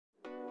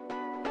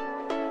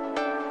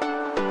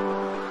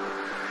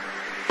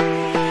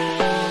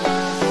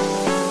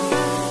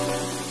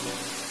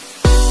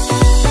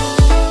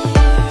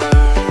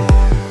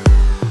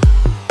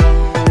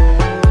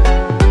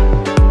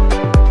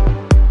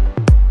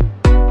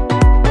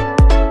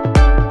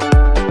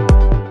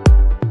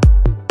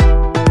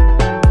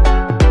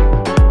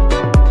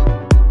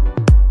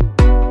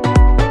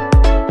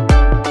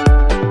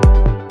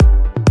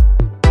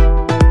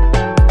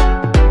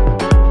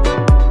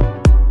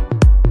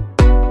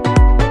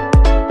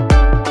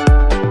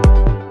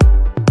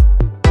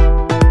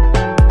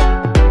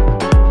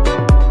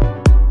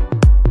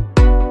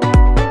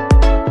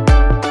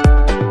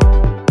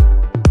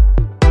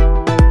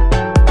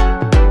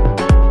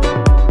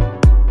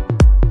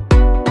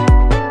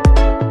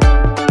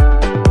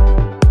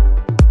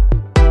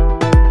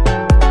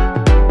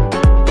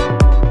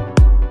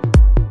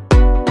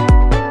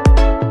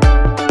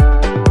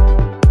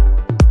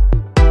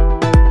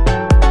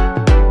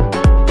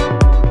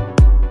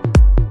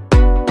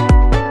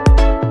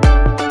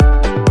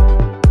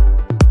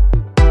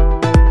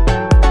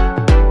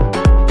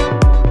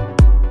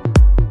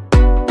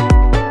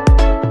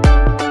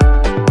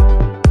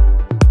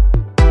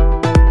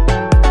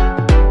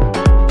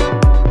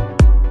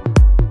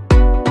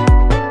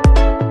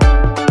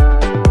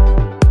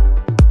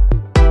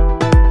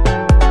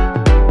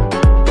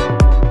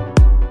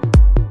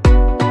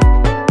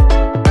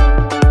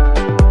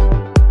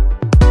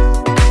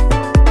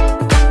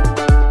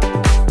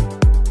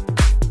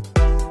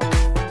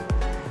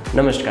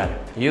નમસ્કાર,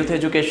 યુથ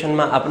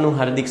એજ્યુકેશનમાં આપનું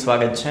હાર્દિક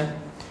સ્વાગત છે.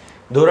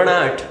 ધોરણ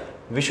 8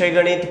 વિષય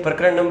ગણિત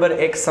પ્રકરણ નંબર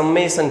 1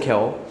 સમય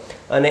સંખ્યાઓ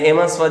અને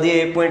એમાં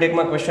સ્વાધ્યાય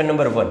 1.1માં ક્વેશ્ચન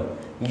નંબર 1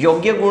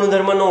 યોગ્ય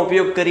ગુણધર્મનો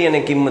ઉપયોગ કરી અને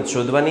કિંમત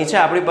શોધવાની છે.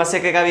 આપણી પાસે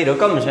કંઈક આવી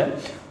રકમ છે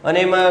અને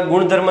એમાં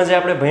ગુણધર્મ જે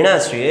આપણે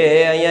ભણ્યા છીએ એ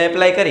અહીંયા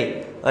એપ્લાય કરી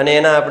અને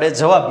એના આપણે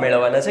જવાબ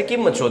મેળવવાના છે,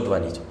 કિંમત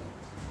શોધવાની છે.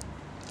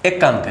 એક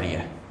કામ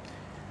કરીએ,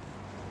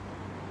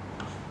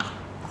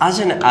 આ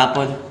છે ને આ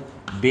પદ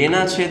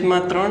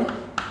 2/3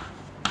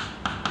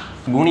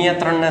 ગુણ્યા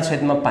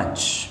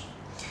 3/5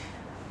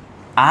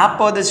 આ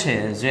પદ છે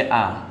જે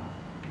આ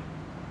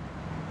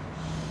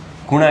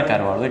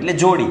ગુણાકાર વાળું એટલે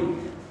જોડી,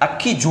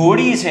 આખી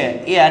જોડી છે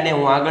એ આને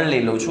હું આગળ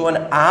લઈ લઉં છું અને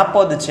આ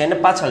પદ છે એને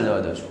પાછળ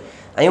જવા દઉં છું.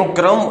 અહીં હું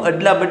ક્રમ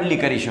અદલા બદલી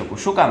કરી શકું.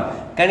 શું કામ?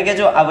 કારણ કે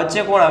જો આ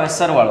વચ્ચે કોણ આવે?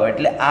 સરવાળો,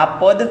 એટલે આ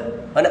પદ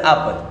અને આ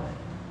પદ,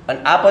 અને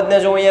આ પદને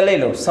જો અહીંયા લઈ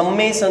લઉં,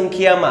 સમય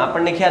સંખ્યામાં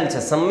આપણને ખ્યાલ છે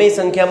સમય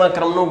સંખ્યામાં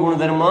ક્રમનો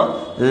ગુણધર્મ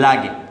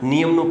લાગે,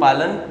 નિયમનું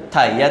પાલન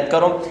થાય. યાદ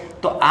કરો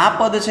તો આ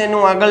પદ છે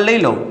એનું આગળ લઈ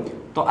લઉં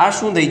તો આ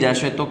શું થઈ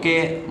જશે તો કે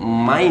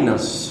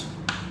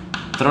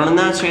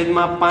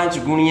 -3/5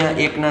 ગુણ્યા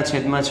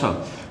 1/6.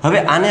 હવે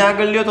આને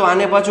આગળ લ્યો તો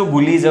આને પાછું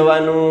ભૂલી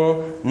જવાનું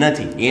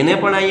નથી, એને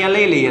પણ અહીંયા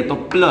લઈ લઈએ તો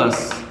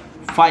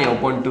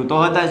 +5/2 તો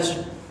હતા જ.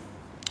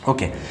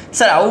 ઓકે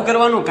સર, આવું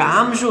કરવાનું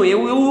કામ શું?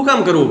 એવું કામ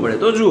કરવું પડે?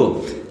 તો જુઓ,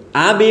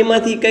 આ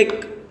બેમાંથી કંઈક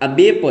આ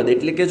બે પદ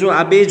એટલે કે જો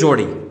આ બે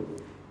જોડી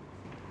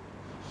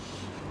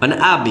અને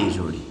આ બે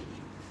જોડી,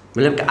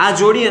 મતલબ કે આ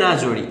જોડી અને આ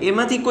જોડી,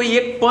 એમાંથી કોઈ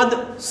એક પદ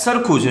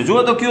સરખું છે. જુઓ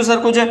તો કયું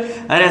સરખું છે?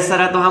 અરે સર,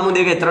 આ તો સામું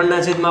દેખાય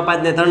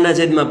 3/5 ને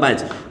 3/5,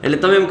 એટલે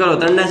તમે એમ કરો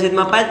 3/5 -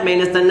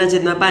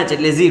 3/5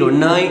 એટલે 0.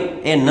 નહીં,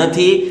 એ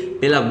નથી.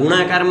 પેલા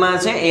ગુણાકારમાં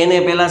છે એને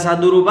પેલા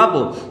સાદુરૂપ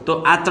આપો તો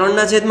આ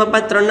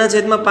 3/5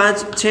 3/5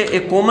 છે એ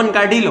કોમન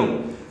કાઢી લો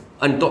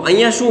અને તો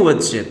અહીંયા શું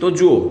વધશે તો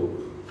જુઓ,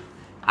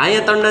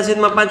 અહીંયા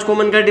 3/5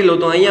 કોમન કાઢી લો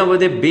તો અહીંયા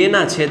વધે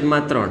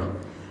 2/3.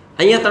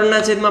 અહીંયા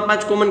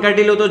 3/5 કોમન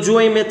કાઢી લો તો જુઓ,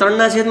 અહીં મેં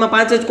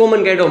 3/5 જ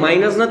કોમન કાઢ્યો,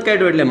 માઇનસ નથી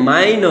કાઢ્યો, એટલે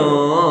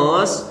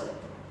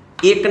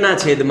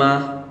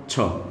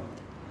 -1/6.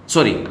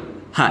 સોરી,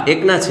 હા,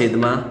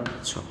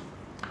 1/6.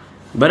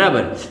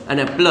 બરાબર.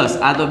 અને પ્લસ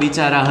આ તો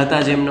બિચારા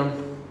હતા જ એમનો.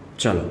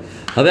 ચલો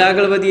હવે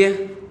આગળ વધીએ.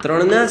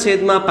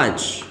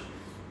 3/5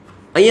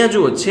 અહીંયા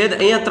જુઓ, છેદ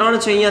અહીંયા 3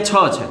 છે, અહીંયા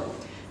 6 છે.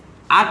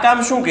 આ કામ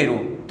શું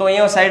કર્યું તો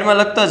અહીંયા સાઈડમાં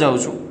લખતા જાઉં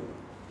છું.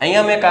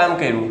 અહીંયા મેં કામ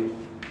કર્યું,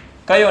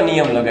 કયો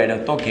નિયમ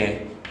લગાડ્યો તો કે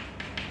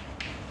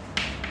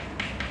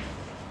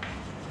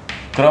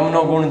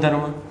ક્રમનો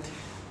ગુણધર્મ.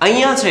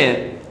 અહીંયા છે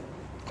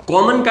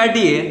કોમન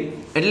કાઢીએ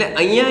એટલે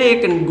અહીંયા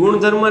એક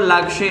ગુણધર્મ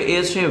લાગશે, એ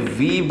છે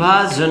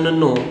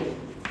વિભાજનનો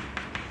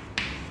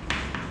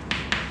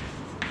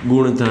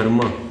ગુણધર્મ.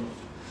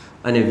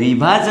 અને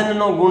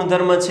વિભાજનનો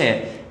ગુણધર્મ છે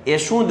એ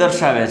શું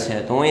દર્શાવે છે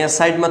તો હું અહીંયા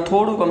સાઈડમાં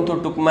થોડુંક અમથું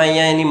ટૂંકમાં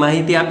અહીંયા એની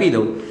માહિતી આપી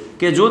દઉં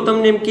કે જો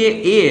તમને એમ કે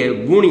a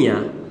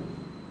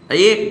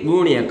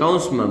ગુણ્યા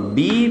કૌંસમાં b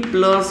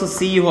 + c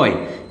હોય,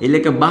 એટલે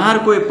કે બહાર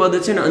કોઈ પદ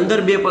છે ને અંદર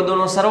બે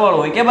પદોનો સરવાળો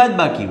હોય કે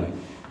બાદબાકી હોય,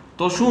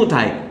 તો શું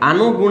થાય?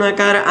 આનો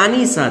ગુણાકાર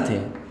આની સાથે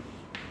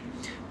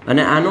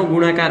અને આનો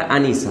ગુણાકાર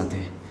આની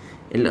સાથે,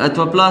 એટલે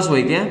અથવા પ્લસ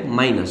હોય કે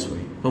માઇનસ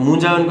હોય, તો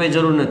મૂંઝાવાની કોઈ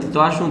જરૂર નથી. તો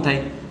આ શું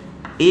થાય?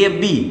 a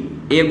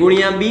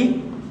ગુણ્યા b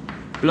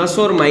 ±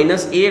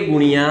 a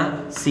ગુણ્યા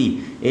c.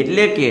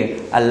 એટલે કે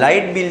આ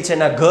લાઇટ બિલ છે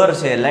ને, ઘર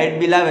છે, લાઇટ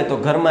બિલ આવે તો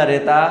ઘરમાં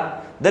રહેતા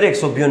દરેક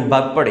સભ્યોને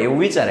ભાગ પડે એવું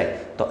વિચારે.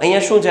 તો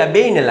અહીંયા શું છે? આ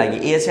બેયને લાગે,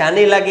 એ છે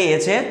આને લાગે, એ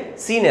છે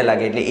સી ને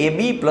લાગે, એટલે ab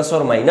 ±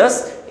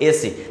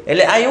 ac.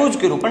 એટલે આ એવું જ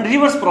કર્યું પણ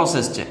રિવર્સ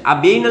પ્રોસેસ છે. આ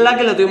બેયને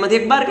લાગેલા તો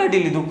એમાંથી એક બહાર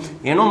કાઢી લીધું.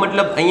 એનો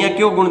મતલબ અહીંયા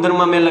કયો ગુણધર્મ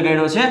મેં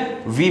લગાડ્યો છે?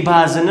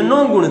 વિભાજનનો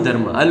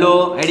ગુણધર્મ. Hello,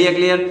 idea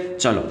clear?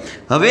 ચલો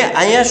હવે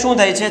અહીંયા શું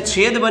થાય છે?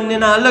 છેદ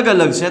બંનેના અલગ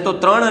અલગ છે તો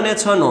 3 અને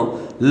 6 નો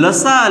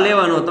લસા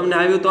લેવાનો. તમને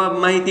આવ્યું તો આ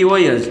માહિતી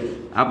હોય જ.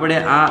 આપણે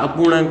આ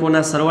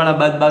અપૂર્ણાંકોના સરવાળા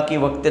બાદબાકી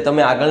વખતે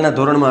તમે આગળના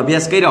ધોરણમાં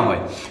અભ્યાસ કર્યા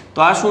હોય તો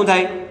આ શું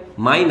થાય?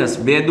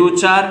 -2 દુ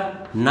 4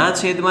 ના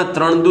છેદમાં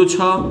 3 દુ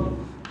 6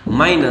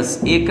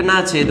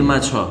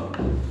 -1/6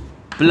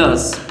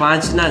 પ્લસ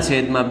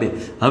 5/2.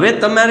 હવે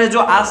તમારે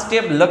જો આ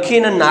સ્ટેપ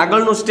લખીને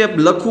આગળનું સ્ટેપ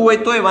લખવું હોય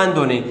તોય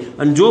વાંધો નહીં,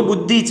 અને જો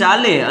બુદ્ધિ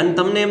ચાલે અને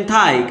તમને એમ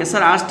થાય કે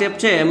સર આ સ્ટેપ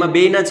છે એમાં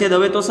 2ના છેદ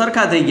હવે તો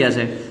સરખા થઈ ગયા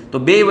છે તો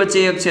 2 વચ્ચે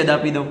એક છેદ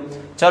આપી દો.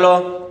 ચલો,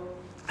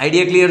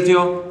 આઈડિયા ક્લિયર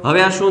થયો? હવે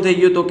આ શું થઈ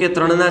ગયું તો કે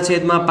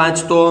 3/5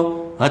 તો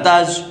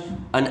હતા જ,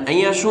 અને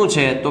અહીંયા શું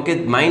છે તો કે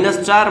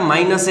 -4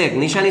 -1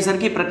 નિશાની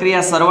સરખી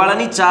પ્રક્રિયા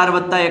સરવાળાની, 4 +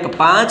 1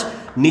 5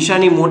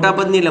 નિશાની મોટા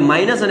પદની એટલે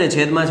માઇનસ, અને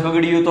છેદમાં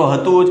છગડીયું તો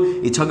હતું જ,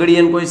 એ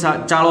છગડીયાને કોઈ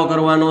ચાળો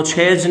કરવાનો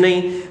છે જ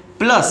નહીં,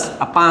 પ્લસ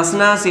આ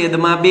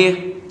 5/2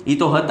 એ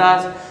તો હતા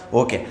જ.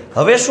 ઓકે,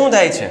 હવે શું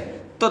થાય છે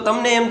તો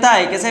તમને એમ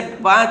થાય કે સાહેબ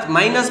 -5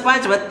 +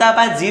 5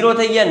 0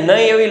 થઈ ગયા.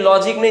 નહીં, એવી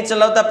લોજિક નહીં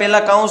ચલાવતા.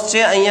 પહેલા કૌંસ છે,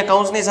 અહીંયા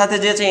કૌંસની સાથે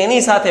જે છે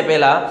એની સાથે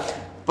પહેલા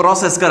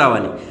પ્રોસેસ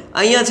કરાવવાની.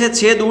 અહીંયા છે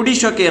છેદ ઉડી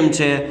શકે એમ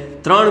છે,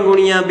 3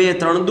 ગુણ્યા 2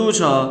 3 દુ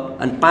 6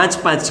 અને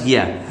 5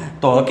 ગયા.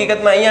 તો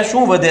હકીકતમાં અહીંયા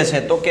શું વધે છે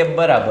તો કે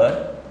બરાબર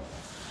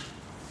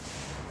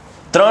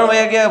 3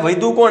 વયા ગયા.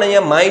 વધ્યું કોણ?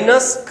 અહીંયા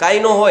માઇનસ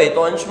કાંઈ નો હોય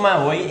તો અંશમાં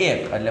હોય 1,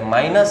 એટલે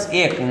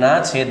 -1 ના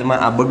છેદમાં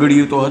આ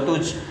બગડ્યું તો હતું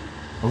જ.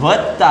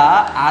 વત્તા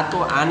આ તો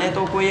આને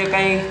તો કોઈએ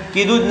કાંઈ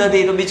કીધું જ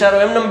નથી, તો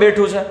બિચારો એમને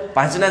બેઠું છે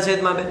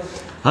 5/2.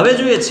 હવે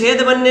જોઈએ છેદ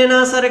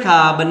બંનેના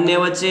સરખા, બંને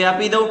વચ્ચે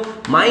આપી દઉં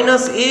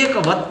 -1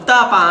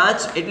 વત્તા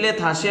 5 એટલે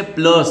થશે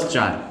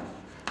 +4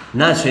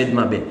 ના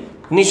છેદમાં 2.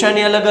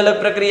 નિશાની અલગ અલગ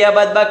પ્રક્રિયા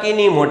બાદ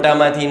બાકીની,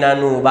 મોટામાંથી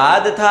નાનું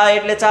બાદ થાય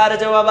એટલે 4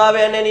 જવાબ આવે,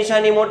 અને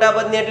નિશાની મોટા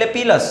પદની એટલે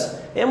પ્લસ,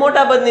 એ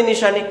મોટા પદની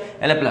નિશાની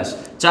એટલે પ્લસ.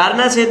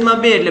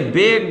 4/2 એટલે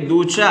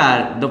 2 ×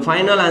 4, ધ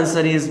ફાઇનલ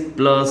આન્સર ઇઝ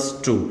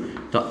 +2.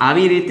 તો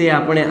આવી રીતે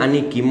આપણે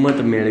આની કિંમત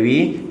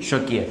મેળવી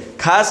શકીએ.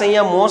 ખાસ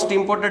અહીંયા મોસ્ટ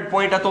ઇમ્પોર્ટન્ટ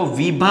પોઈન્ટ હતો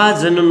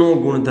વિભાજનનો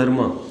ગુણધર્મ.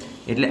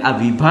 એટલે આ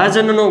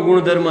વિભાજનનો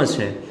ગુણધર્મ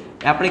છે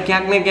એ આપણે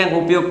ક્યાંક ને ક્યાંક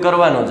ઉપયોગ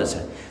કરવાનો જ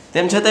છે.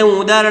 તેમ છતાં હું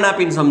ઉદાહરણ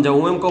આપીને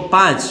સમજાવું. એમ કહું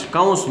 5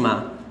 ×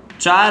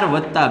 4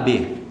 + 2.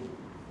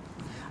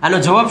 આનો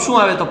જવાબ શું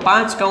આવે? તો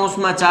 5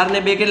 × 4 ને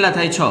 2 કેટલા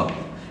થાય? 6.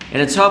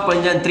 એટલે 6 ×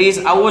 5 = 30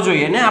 આવવો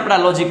જોઈએ ને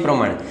આપણા લોજિક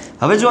પ્રમાણે.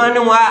 હવે જો આને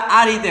હું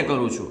આ રીતે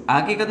કરું છું,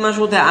 હકીકતમાં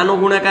શું થાય? આનો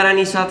ગુણાકાર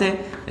આની સાથે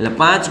એટલે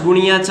 5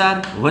 × 4,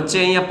 વચ્ચે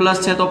અહીંયા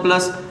પ્લસ છે તો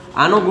પ્લસ,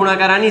 આનો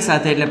ગુણાકાર આની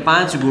સાથે એટલે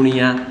 5 ×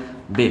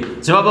 2.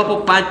 જવાબ આપો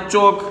 5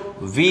 ચોક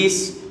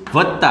 20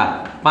 વત્તા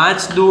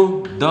 5 દુ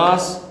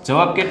 10.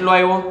 જવાબ કેટલો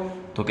આવ્યો?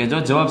 તો કે જો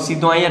જવાબ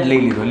સીધો અહીંયા જ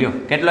લઈ લીધો. લ્યો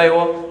કેટલો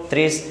આવ્યો?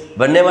 30.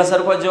 બંનેમાં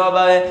સરખો જવાબ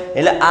આવે.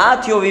 એટલે આ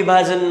થયો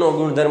વિભાજનનો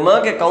ગુણધર્મ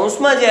કે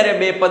કૌંસમાં જ્યારે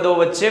બે પદો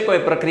વચ્ચે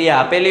કોઈ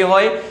પ્રક્રિયા આપેલી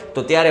હોય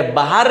તો ત્યારે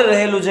બહાર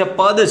રહેલું જે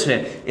પદ છે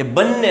એ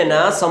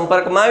બંનેના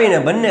સંપર્કમાં આવીને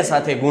બંને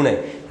સાથે ગુણે,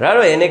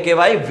 બરાબર? એને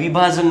કહેવાય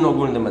વિભાજનનો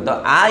ગુણધર્મ. તો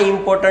આ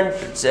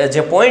ઇમ્પોર્ટન્ટ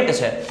જે પોઈન્ટ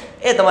છે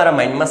એ તમારા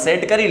માઇન્ડમાં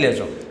સેટ કરી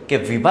લેજો કે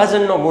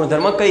વિભાજનનો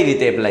ગુણધર્મ કઈ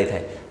રીતે એપ્લાય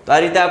થાય. તો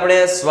આ રીતે આપણે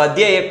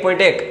સ્વાધ્યાય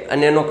 1.1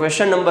 અને એનો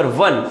ક્વેશ્ચન નંબર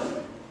 1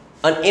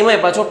 અને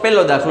એમાંય પાછો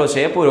પહેલો દાખલો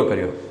છે એ પૂરો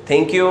કર્યો.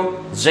 Thank you.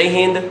 જય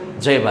હિન્દ,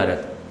 જય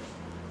ભારત.